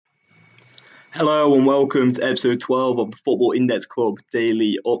Hello and welcome to episode 12 of the Football Index Club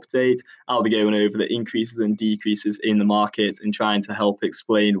daily update. I'll be going over the increases and decreases in the markets and trying to help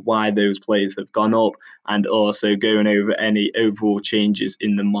explain why those players have gone up and also going over any overall changes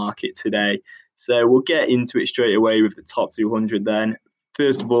in the market today. So we'll get into it straight away with the top 200 then.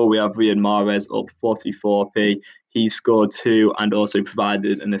 First of all, we have Riyad Mahrez up 44p. He scored two and also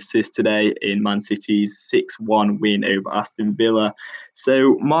provided an assist today in Man City's 6-1 win over Aston Villa.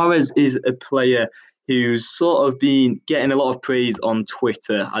 So Mahrez is a player who's sort of been getting a lot of praise on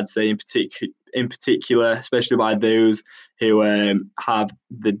Twitter, I'd say in particular, especially by those who have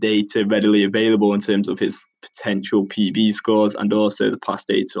the data readily available in terms of his potential PB scores and also the past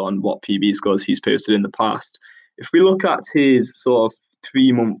data on what PB scores he's posted in the past. If we look at his sort of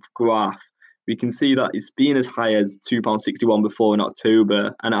 3 month graph, we can see that it's been as high as £2.61 before in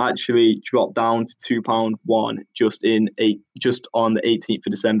October, and it actually dropped down to £2.1 just on the 18th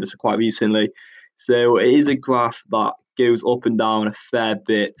of December, so quite recently. So it is a graph that goes up and down a fair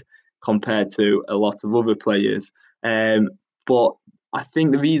bit compared to a lot of other players. But I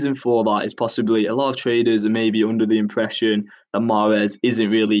think the reason for that is possibly a lot of traders are maybe under the impression that Mahrez isn't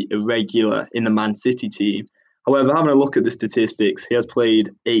really a regular in the Man City team. However, having a look at the statistics, he has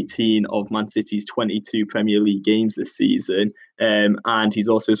played 18 of Man City's 22 Premier League games this season, and he's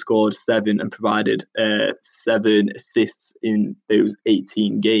also scored seven and provided seven assists in those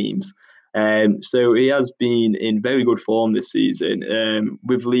 18 games. So he has been in very good form this season.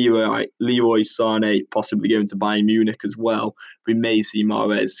 With Leroy Sané possibly going to Bayern Munich as well, we may see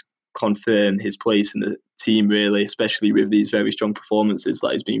Mahrez confirm his place in the team, really, especially with these very strong performances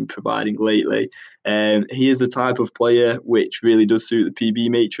that he's been providing lately. He is the type of player which really does suit the PB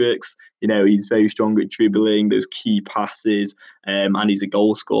matrix. You know, he's very strong at dribbling, those key passes, and he's a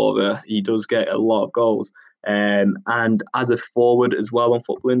goal scorer. He does get a lot of goals. And as a forward as well on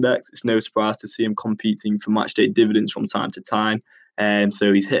Football Index, it's no surprise to see him competing for matchday dividends from time to time.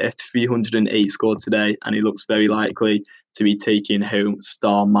 So he's hit a 308 score today, and he looks very likely to be taking home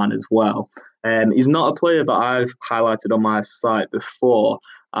star man as well. He's not a player that I've highlighted on my site before,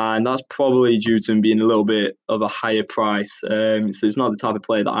 and that's probably due to him being a little bit of a higher price. So it's not the type of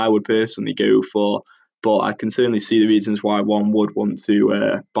player that I would personally go for, but I can certainly see the reasons why one would want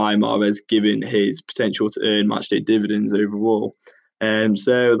to buy Mahrez, given his potential to earn matchday dividends overall.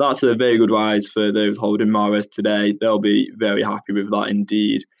 So that's a very good rise for those holding Mahrez today. They'll be very happy with that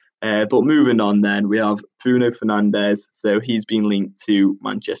indeed. But moving on then, we have Bruno Fernandes. So he's been linked to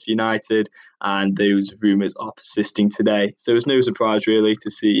Manchester United, and those rumours are persisting today. So it's no surprise really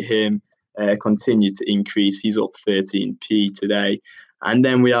to see him continue to increase. He's up 13p today. And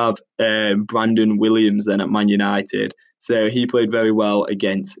then we have Brandon Williams then at Man United. So he played very well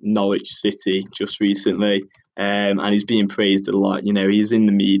against Norwich City just recently, and he's being praised a lot. You know, he's in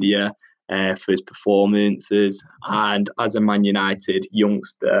the media for his performances, and as a Man United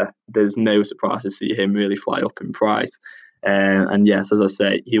youngster, there's no surprise to see him really fly up in price. And yes, as I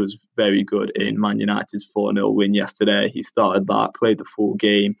say, he was very good in Man United's 4-0 win yesterday. He started that, played the full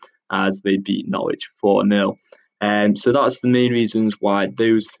game as they beat Norwich 4-0. So that's the main reasons why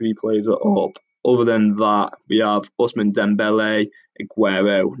those three players are up. Other than that, we have Ousmane Dembele,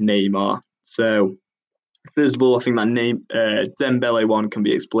 Aguero, Neymar. So first of all, I think that name Dembele one can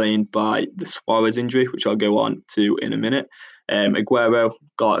be explained by the Suarez injury, which I'll go on to in a minute. Aguero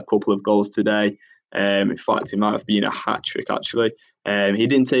got a couple of goals today. In fact, it might have been a hat trick actually. He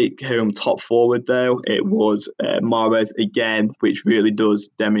didn't take home top forward though. It was Mahrez again, which really does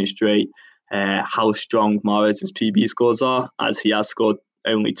demonstrate how strong Mahrez's PB scores are, as he has scored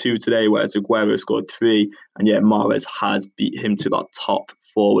only two today, whereas Aguero scored three, and yet Mahrez has beat him to that top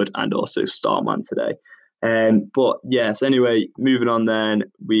forward and also star man today. But yes, anyway, moving on then,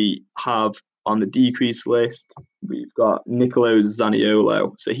 we have on the decrease list, we've got Nicolo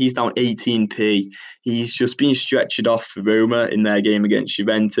Zaniolo. So he's down 18p. He's just been stretched off for Roma in their game against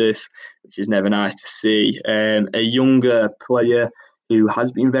Juventus, which is never nice to see. A younger player who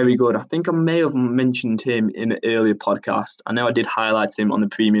has been very good. I think I may have mentioned him in an earlier podcast. I know I did highlight him on the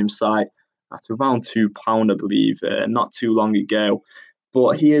premium site at around £2, I believe, not too long ago.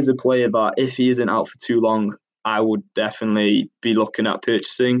 But he is a player that, if he isn't out for too long, I would definitely be looking at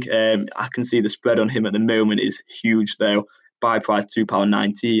purchasing. I can see the spread on him at the moment is huge, though. Buy price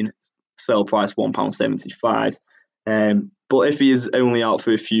 £2.19, sell price £1.75. But if he is only out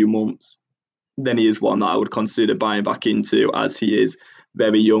for a few months, then he is one that I would consider buying back into, as he is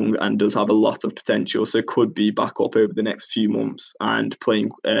very young and does have a lot of potential. So could be back up over the next few months and playing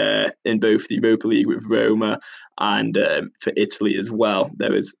in both the Europa League with Roma and for Italy as well.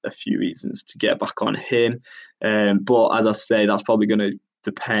 There is a few reasons to get back on him. But as I say, that's probably going to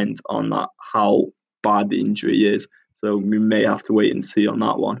depend on that how bad the injury is. So we may have to wait and see on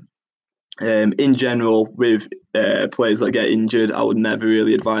that one. In general, with players that get injured, I would never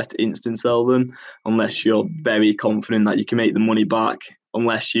really advise to instant sell them unless you're very confident that you can make the money back,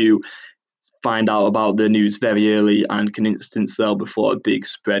 unless you find out about the news very early and can instant sell before a big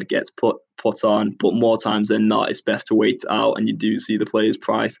spread gets put on. But more times than not, it's best to wait out, and you do see the player's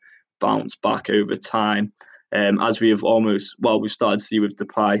price bounce back over time, as we have we've started to see with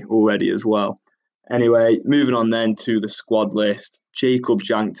Depay already as well. Anyway, moving on then to the squad list. Jacob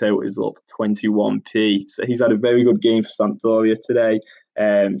Jankto is up 21p. So he's had a very good game for Sampdoria today.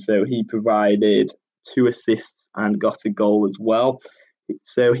 So he provided 2 assists and got a goal as well.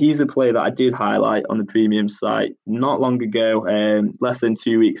 So he's a player that I did highlight on the premium site not long ago, less than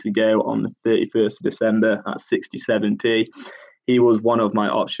 2 weeks ago on the 31st of December at 67p. He was one of my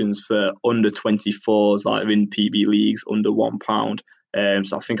options for under 24s, like in PB leagues, under £1.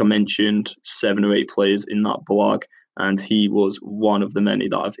 So I think I mentioned 7 or 8 players in that blog, and he was one of the many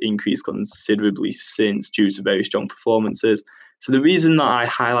that have increased considerably since due to very strong performances. So the reason that I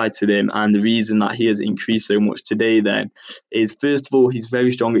highlighted him and the reason that he has increased so much today then is, first of all, he's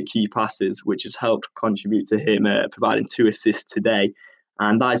very strong at key passes, which has helped contribute to him providing 2 assists today.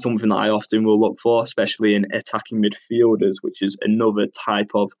 And that is something that I often will look for, especially in attacking midfielders, which is another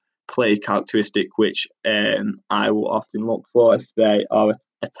type of play characteristic which I will often look for. If they are an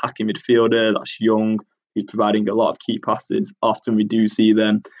attacking midfielder that's young, who's providing a lot of key passes, often we do see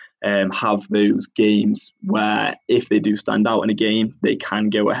them have those games where if they do stand out in a game, they can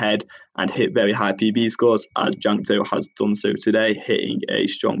go ahead and hit very high PB scores, as Jankto has done so today, hitting a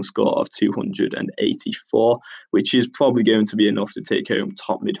strong score of 284, which is probably going to be enough to take home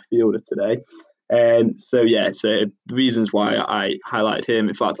top midfielder today. So reasons why I highlighted him.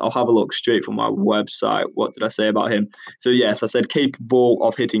 In fact, I'll have a look straight from my website. What did I say about him? So yes, I said capable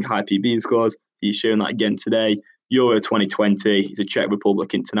of hitting high PB scores. He's shown that again today. Euro 2020, he's a Czech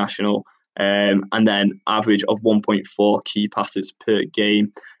Republic international, and then average of 1.4 key passes per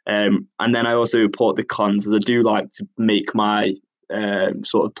game. And then I also report the cons, as I do like to make my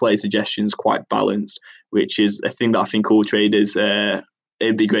sort of play suggestions quite balanced, which is a thing that I think all traders,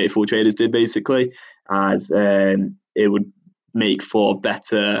 it'd be great if all traders did, basically, as it would make for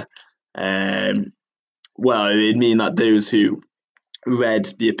better, it'd mean that those who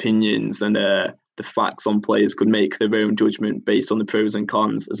read the opinions and the facts on players could make their own judgment based on the pros and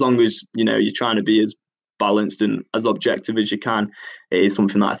cons. As long as you're trying to be as balanced and as objective as you can, it is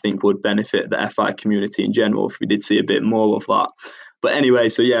something that I think would benefit the FI community in general if we did see a bit more of that. But anyway,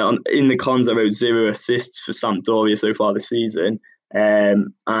 so yeah, in the cons, I wrote 0 assists for Sampdoria so far this season,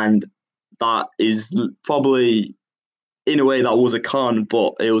 and that is probably, in a way, that was a con,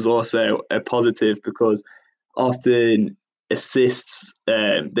 but it was also a positive, because often assists,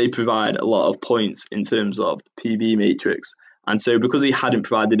 they provide a lot of points in terms of the PB matrix. And so because he hadn't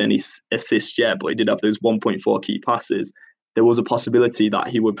provided any assists yet, but he did have those 1.4 key passes, there was a possibility that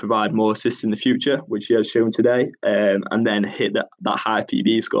he would provide more assists in the future, which he has shown today, and then hit that high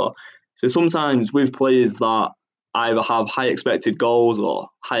PB score. So sometimes with players that either have high expected goals or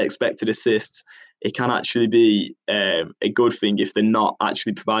high expected assists, it can actually be a good thing if they're not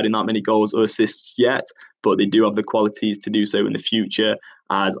actually providing that many goals or assists yet, but they do have the qualities to do so in the future,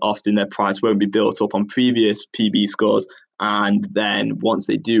 as often their price won't be built up on previous PB scores. And then once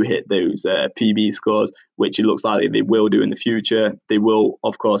they do hit those PB scores, which it looks like they will do in the future, they will,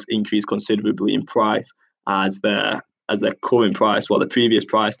 of course, increase considerably in price, as their current price, the previous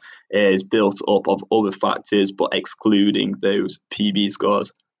price is built up of other factors, but excluding those PB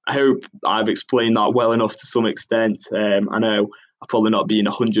scores. I hope I've explained that well enough to some extent. I know I've probably not been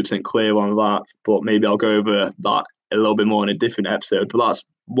 100% clear on that, but maybe I'll go over that a little bit more in a different episode. But that's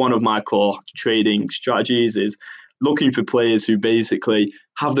one of my core trading strategies, is looking for players who basically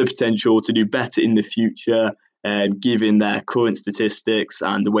have the potential to do better in the future, given their current statistics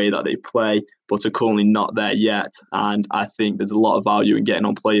and the way that they play, but are currently not there yet. And I think there's a lot of value in getting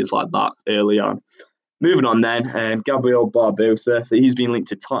on players like that early on. Moving on then, Gabriel Barbosa. So he's been linked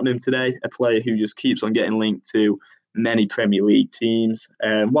to Tottenham today, a player who just keeps on getting linked to many Premier League teams.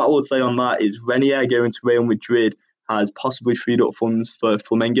 What I would say on that is Renier going to Real Madrid has possibly freed up funds for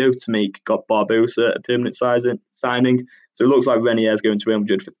Flamengo to make Barbosa a permanent signing. So it looks like Renier is going to Real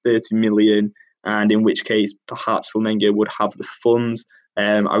Madrid for 30 million, and in which case perhaps Flamengo would have the funds.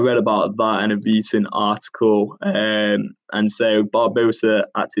 I read about that in a recent article, and so Barbosa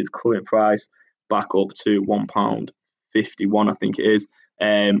at his current price, back up to £1.51, I think it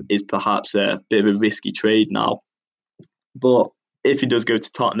is perhaps a bit of a risky trade now. But if he does go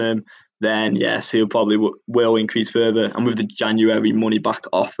to Tottenham, then yes, he'll probably will increase further. And with the January money back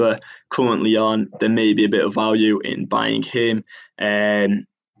offer currently on, there may be a bit of value in buying him,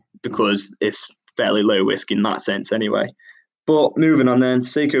 because it's fairly low risk in that sense anyway. But moving on then,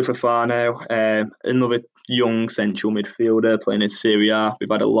 Seko Fofana, another young central midfielder playing in Serie A. We've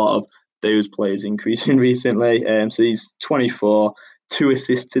had a lot of those players increasing recently. So he's 24, 2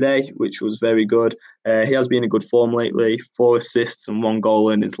 assists today, which was very good. He has been in good form lately, 4 assists and 1 goal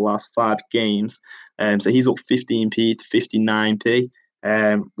in his last 5 games. So he's up 15p to 59p.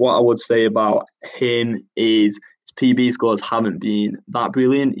 What I would say about him is his PB scores haven't been that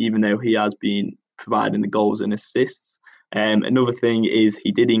brilliant, even though he has been providing the goals and assists. Another thing is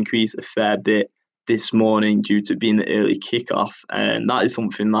he did increase a fair bit this morning due to being the early kickoff, and that is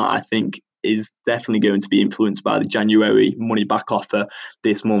something that I think is definitely going to be influenced by the January money back offer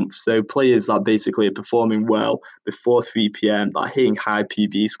this month. So players that basically are performing well before 3 p.m, that are hitting high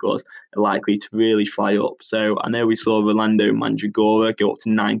PB scores, are likely to really fly up. So I know we saw Rolando Mandragora go up to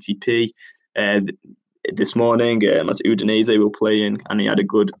 90p this morning as Udinese were playing, and he had a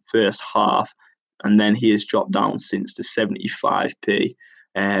good first half. And then he has dropped down since to 75p.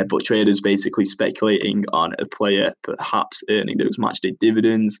 But traders basically speculating on a player perhaps earning those matchday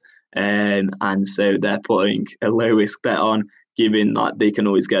dividends. And so they're putting a low risk bet on, given that they can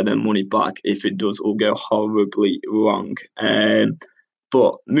always get their money back if it does all go horribly wrong.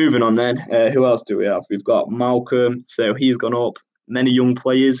 But moving on then, who else do we have? We've got Malcolm. So he's gone up. Many young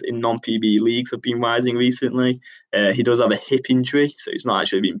players in non-PB leagues have been rising recently. He does have a hip injury, so he's not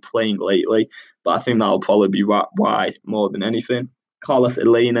actually been playing lately. But I think that'll probably be why more than anything. Carlos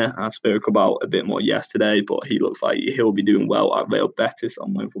Elena, I spoke about a bit more yesterday, but he looks like he'll be doing well at Real Betis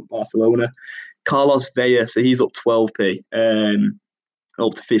on loan from Barcelona. Carlos Vela, so he's up 12p,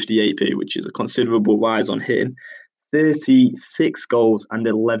 up to 58p, which is a considerable rise on him. 36 goals and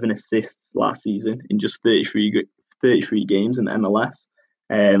 11 assists last season in just 33 games in MLS.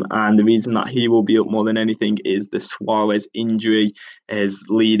 And the reason that he will be up more than anything is the Suarez injury is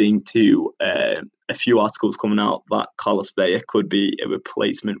leading to a few articles coming out that Carlos Vela could be a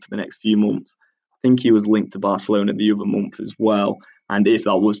replacement for the next few months. I think he was linked to Barcelona the other month as well. And if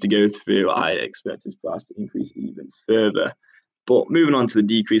that was to go through, I expect his price to increase even further. But moving on to the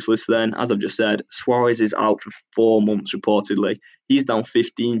decrease list then, as I've just said, Suarez is out for 4 months reportedly. He's down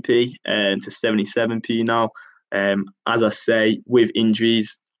 15p to 77p now. As I say, with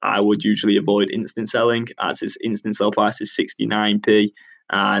injuries, I would usually avoid instant selling, as his instant sell price is 69p,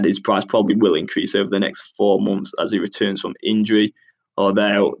 and his price probably will increase over the next 4 months as he returns from injury.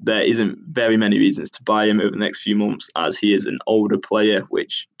 Although there isn't very many reasons to buy him over the next few months, as he is an older player,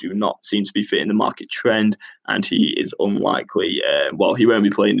 which do not seem to be fitting the market trend, and he is unlikely. He won't be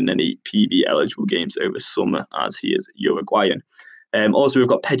playing in any PB eligible games over summer, as he is Uruguayan. Also, we've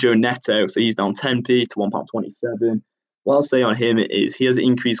got Pedro Neto, so he's down 10p to £1.27. What I'll say on him is he has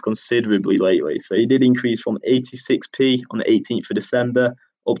increased considerably lately. So he did increase from 86p on the 18th of December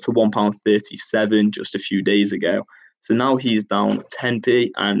up to £1.37 just a few days ago. So now he's down 10p,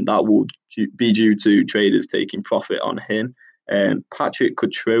 and that will be due to traders taking profit on him. Patrick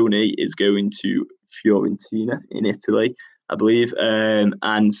Cutrone is going to Fiorentina in Italy, I believe.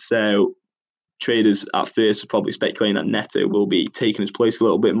 And so traders at first are probably speculating that Neto will be taking his place a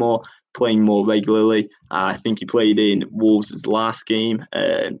little bit more, playing more regularly. I think he played in Wolves' last game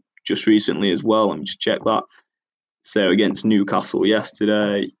just recently as well. Let me just check that. So against Newcastle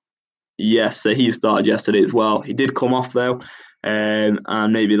yesterday. Yes, so he started yesterday as well. He did come off though, and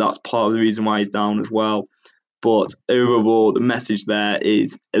maybe that's part of the reason why he's down as well. But overall, the message there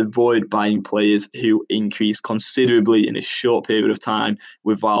is avoid buying players who increase considerably in a short period of time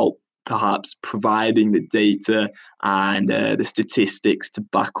without perhaps providing the data and the statistics to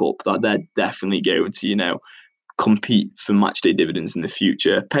back up that they're definitely going to, compete for matchday dividends in the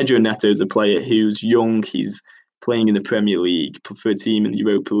future. Pedro Neto is a player who's young. He's playing in the Premier League, preferred team in the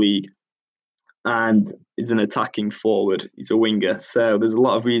Europa League, and is an attacking forward. He's a winger. So there's a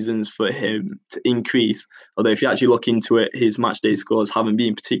lot of reasons for him to increase. Although if you actually look into it, his matchday scores haven't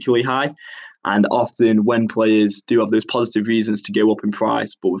been particularly high. And often when players do have those positive reasons to go up in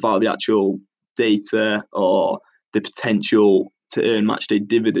price, but without the actual data or the potential to earn matchday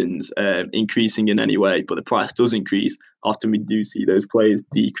dividends increasing in any way, but the price does increase, often we do see those players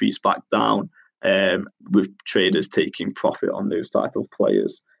decrease back down with traders taking profit on those type of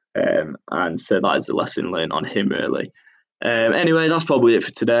players. And so that is the lesson learned on him, really. Anyway, that's probably it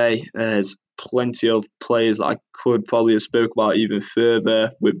for today. There's plenty of players that I could probably have spoke about even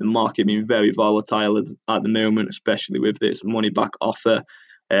further, with the market being very volatile at the moment, especially with this money back offer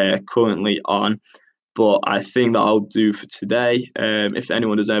currently on. But I think that I'll do for today. If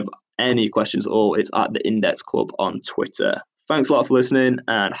anyone does have any questions at all, it's at the Index Club on Twitter. Thanks a lot for listening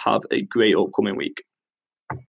and have a great upcoming week.